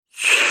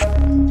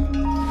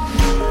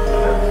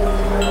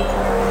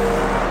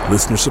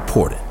Listener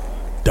supported.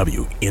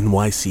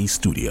 WNYC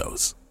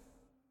Studios.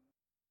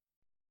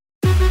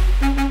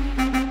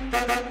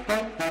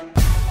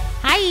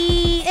 Hi,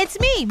 it's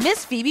me,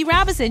 Miss Phoebe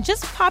Robinson,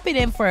 just popping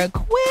in for a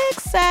quick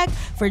sec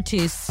for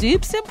 2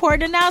 super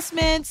important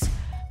announcements.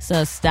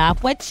 So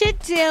stop what you're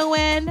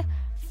doing,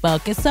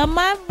 focus on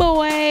my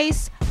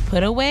voice,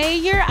 put away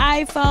your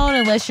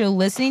iPhone unless you're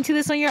listening to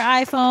this on your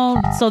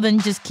iPhone, so then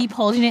just keep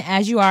holding it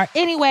as you are.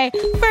 Anyway,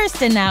 first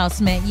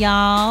announcement,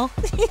 y'all.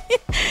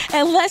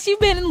 Unless you've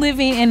been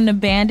living in an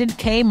abandoned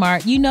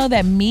Kmart, you know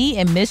that me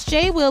and Miss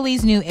J.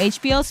 Willie's new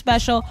HBO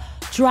special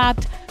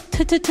dropped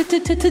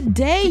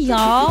today,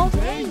 y'all.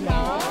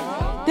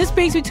 This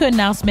brings me to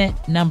announcement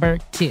number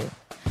 2.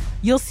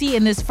 You'll see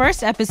in this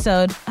first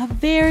episode a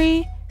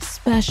very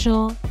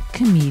special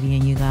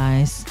comedian, you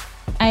guys.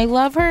 I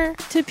love her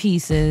to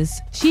pieces.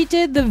 She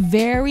did the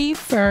very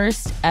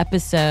first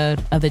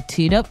episode of the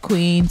Two Dope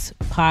Queens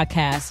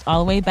podcast all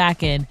the way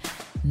back in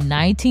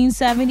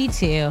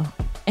 1972.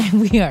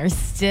 And we are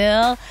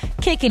still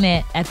kicking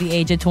it at the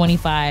age of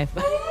 25.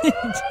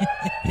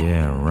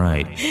 Yeah,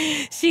 right.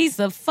 She's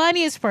the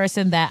funniest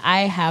person that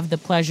I have the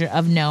pleasure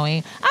of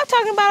knowing. I'm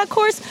talking about, of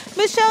course,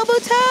 Michelle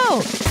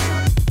Buteau.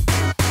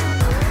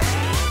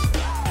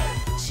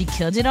 She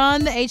killed it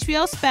on the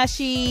HBO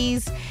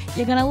specials.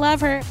 You're gonna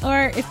love her.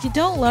 Or if you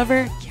don't love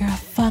her, you're a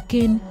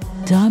fucking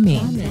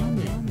dummy.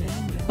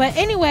 But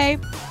anyway,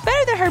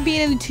 better than her being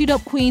in the Two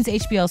Dope Queens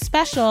HBO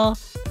special,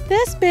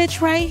 this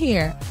bitch right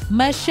here,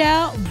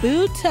 Michelle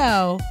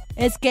Buteau,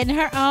 is getting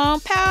her own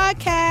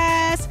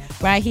podcast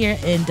right here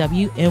in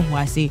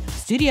WNYC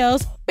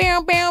Studios.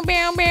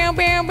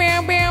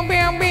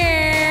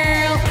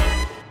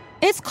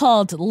 It's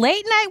called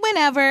Late Night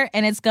Whenever,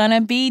 and it's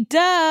gonna be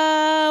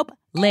dope.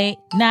 Late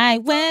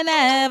night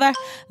whenever,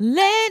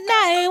 late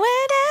night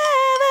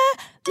whenever,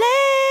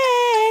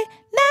 late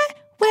night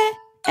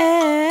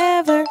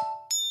whenever.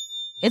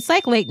 It's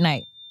like late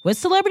night, with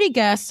celebrity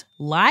guests,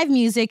 live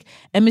music,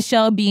 and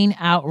Michelle being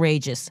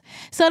outrageous.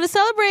 So to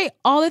celebrate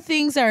all the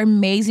things that are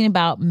amazing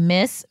about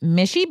Miss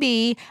Mishy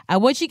B, I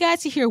want you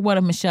guys to hear one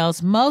of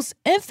Michelle's most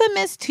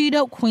infamous Two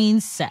Dope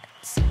Queens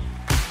sets.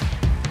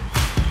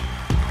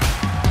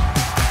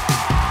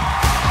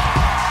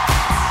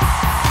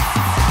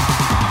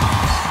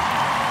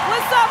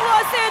 What's up,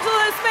 Los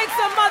Angeles? Make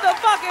some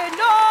motherfucking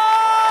noise!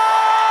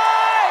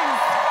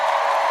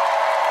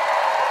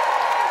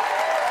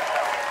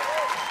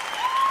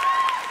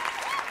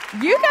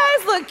 You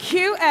guys look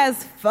cute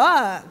as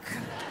fuck.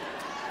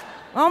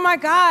 Oh my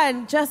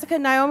God, Jessica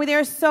and Naomi,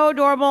 they're so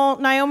adorable.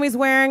 Naomi's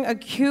wearing a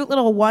cute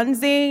little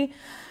onesie.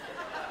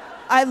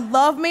 I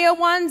love me a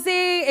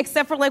onesie,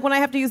 except for like when I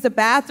have to use the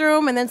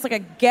bathroom and then it's like a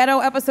ghetto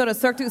episode of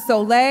Cirque du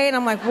Soleil and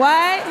I'm like,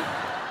 what?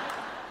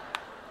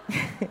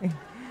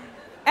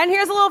 And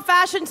here's a little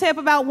fashion tip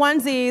about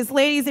onesies.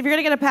 Ladies, if you're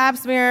gonna get a pap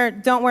smear,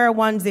 don't wear a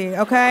onesie,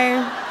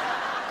 okay?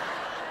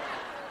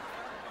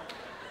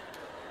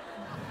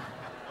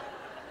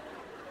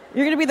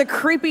 You're gonna be the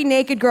creepy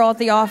naked girl at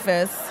the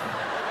office.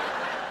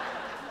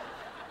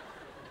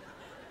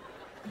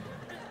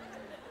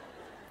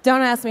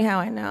 Don't ask me how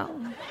I know.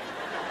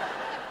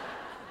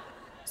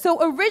 So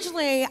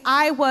originally,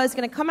 I was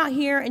gonna come out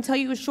here and tell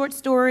you a short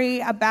story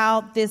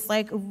about this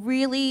like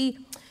really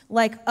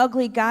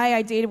ugly guy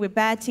I dated with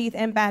bad teeth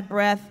and bad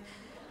breath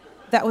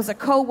that was a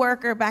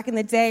coworker back in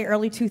the day,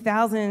 early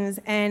 2000s,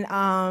 and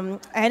I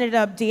ended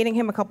up dating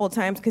him a couple of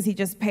times because he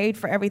just paid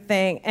for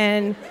everything.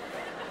 And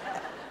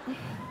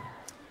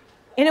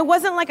it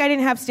wasn't like I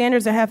didn't have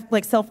standards or have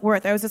like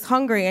self-worth. I was just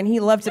hungry and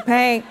he loved to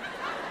pay.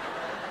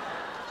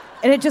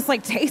 And it just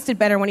like tasted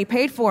better when he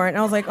paid for it. And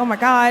I was like, oh my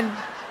God.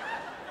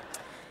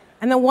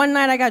 And then one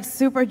night I got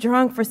super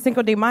drunk for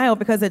Cinco de Mayo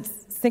because it's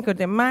Cinco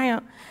de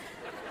Mayo.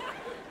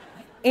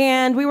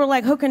 And we were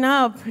like hooking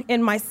up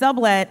in my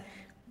sublet,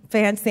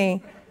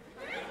 fancy.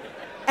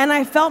 And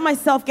I felt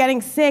myself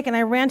getting sick and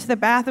I ran to the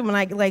bathroom and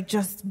I like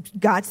just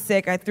got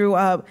sick. I threw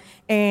up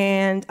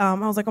and I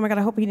was like, oh my God,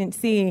 I hope he didn't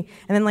see.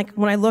 And then like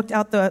when I looked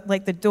out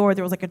the door,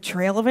 there was like a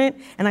trail of it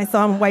and I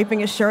saw him wiping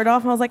his shirt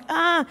off and I was like,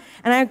 ah.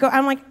 And I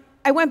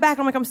went back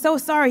and I'm like, I'm so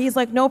sorry. He's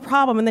like, no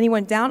problem. And then he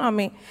went down on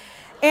me.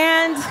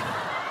 And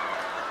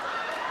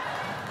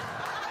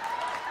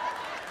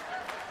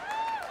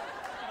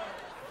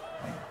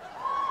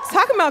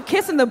talking about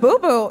kissing the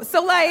boo-boo.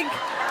 So like,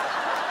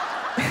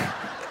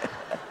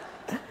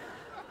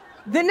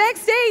 the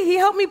next day he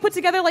helped me put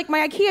together like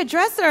my IKEA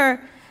dresser.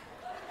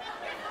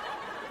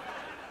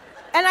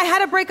 And I had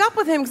to break up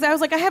with him because I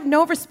was like, I have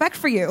no respect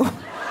for you.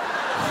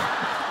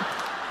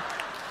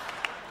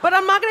 But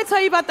I'm not gonna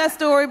tell you about that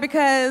story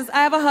because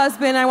I have a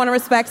husband, I wanna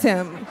respect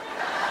him.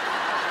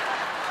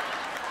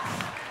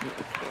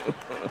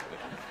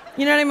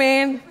 You know what I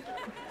mean?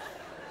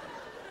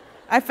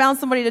 I found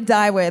somebody to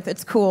die with,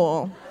 it's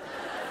cool.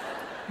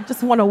 I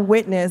just want to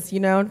witness, you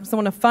know,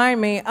 someone to find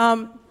me.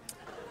 Or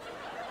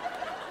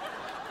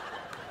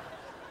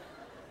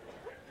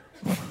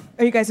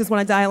you guys just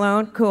want to die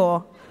alone?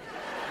 Cool.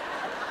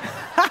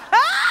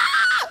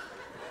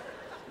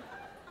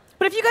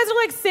 But if you guys are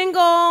like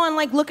single and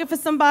like looking for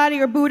somebody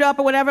or boot up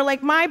or whatever,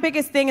 like my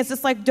biggest thing is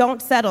just like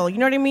don't settle. You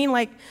know what I mean?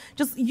 Like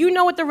just you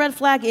know what the red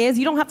flag is.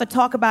 You don't have to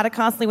talk about it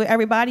constantly with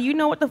everybody. You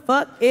know what the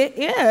fuck it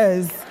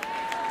is.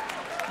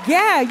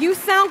 Yeah, you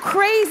sound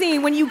crazy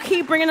when you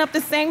keep bringing up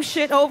the same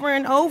shit over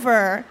and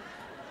over.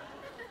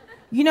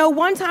 You know,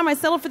 one time I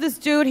settled for this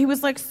dude. He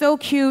was like so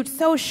cute,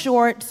 so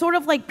short, sort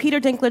of like Peter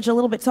Dinklage, a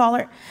little bit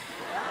taller.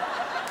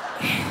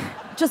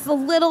 Just a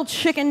little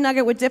chicken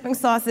nugget with dipping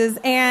sauces,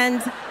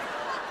 and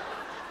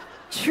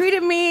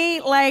treated me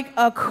like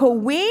a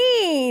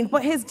queen.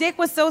 But his dick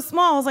was so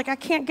small, I was like, I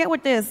can't get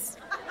with this.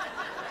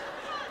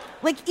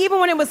 Like, even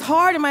when it was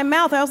hard in my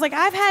mouth, I was like,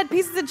 I've had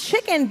pieces of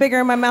chicken bigger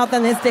in my mouth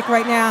than his dick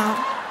right now.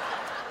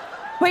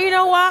 But you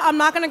know what? I'm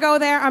not gonna go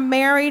there. I'm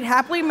married,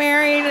 happily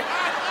married.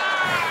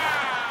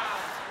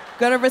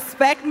 Gonna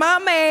respect my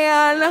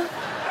man,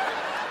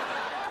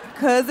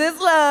 'cause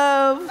it's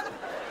love.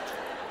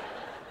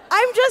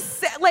 I'm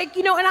just, like,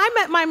 you know, and I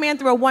met my man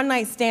through a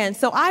one-night stand,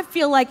 so I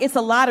feel like it's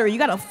a lottery. You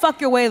gotta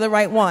fuck your way to the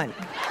right one.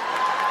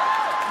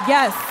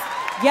 Yes.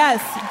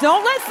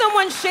 Don't let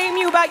someone shame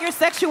you about your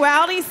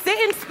sexuality. Sit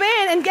and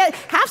spin and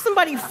have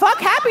somebody fuck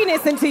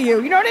happiness into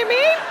you. You know what I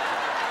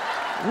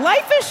mean?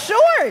 Life is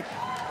short.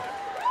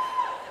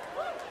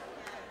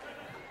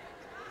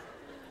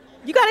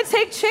 You gotta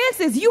take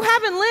chances. You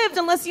haven't lived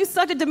unless you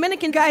sucked a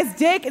Dominican guy's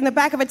dick in the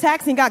back of a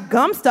taxi and got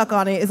gum stuck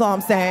on it, is all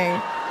I'm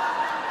saying.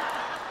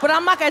 But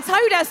I'm not gonna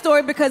tell you that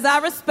story because I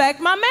respect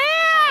my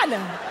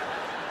man.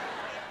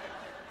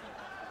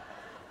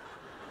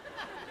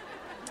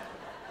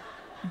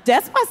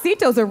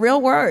 Despacito's a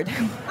real word.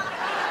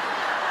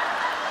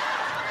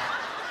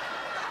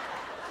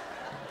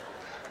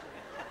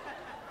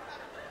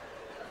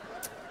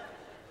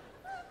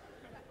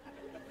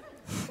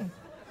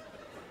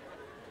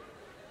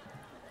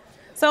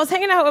 So I was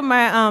hanging out with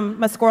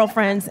my squirrel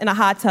friends in a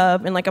hot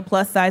tub in like a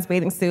plus-size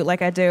bathing suit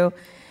like I do.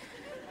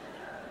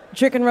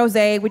 Drinking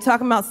rosé, we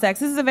talking about sex.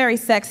 This is a very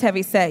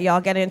sex-heavy set,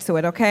 y'all. Get into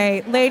it,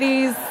 okay?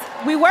 Ladies,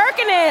 we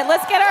working it.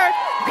 Let's get our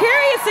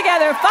periods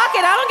together. Fuck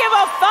it, I don't give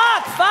a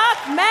fuck.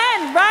 Fuck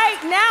men right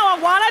now. I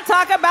want to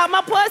talk about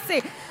my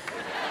pussy.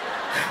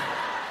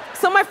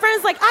 So my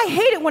friend's like, I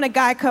hate it when a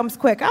guy comes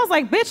quick. I was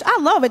like, bitch, I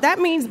love it. That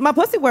means my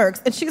pussy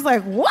works. And she's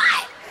like,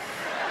 what?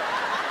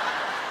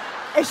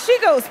 And she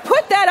goes,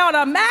 put that on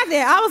a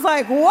magnet. I was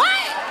like,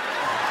 what?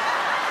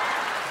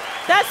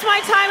 That's my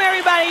time,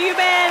 everybody. You've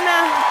been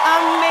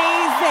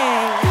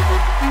amazing.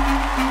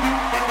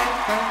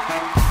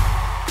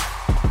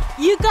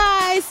 You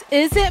guys,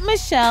 isn't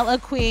Michelle a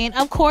queen?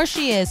 Of course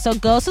she is. So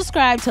go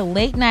subscribe to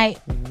Late Night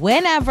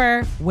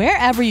whenever,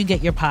 wherever you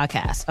get your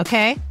podcast,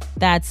 okay?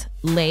 That's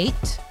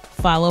late,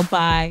 followed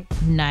by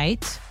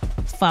night,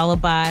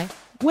 followed by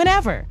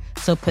whenever.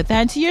 So put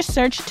that into your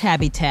search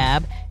tab,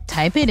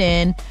 type it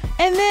in,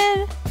 and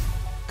then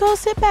go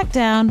sit back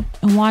down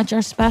and watch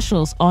our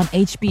specials on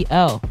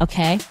HBO,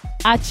 okay?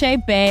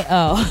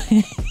 HBO.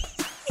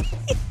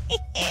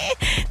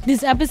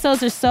 These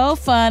episodes are so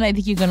fun. I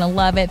think you're going to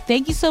love it.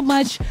 Thank you so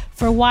much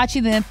for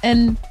watching them.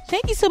 And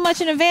thank you so much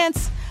in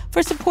advance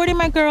for supporting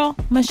my girl,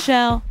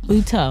 Michelle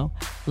Buteau.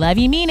 Love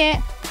you, mean it.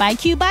 Bye,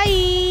 Q,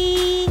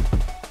 bye.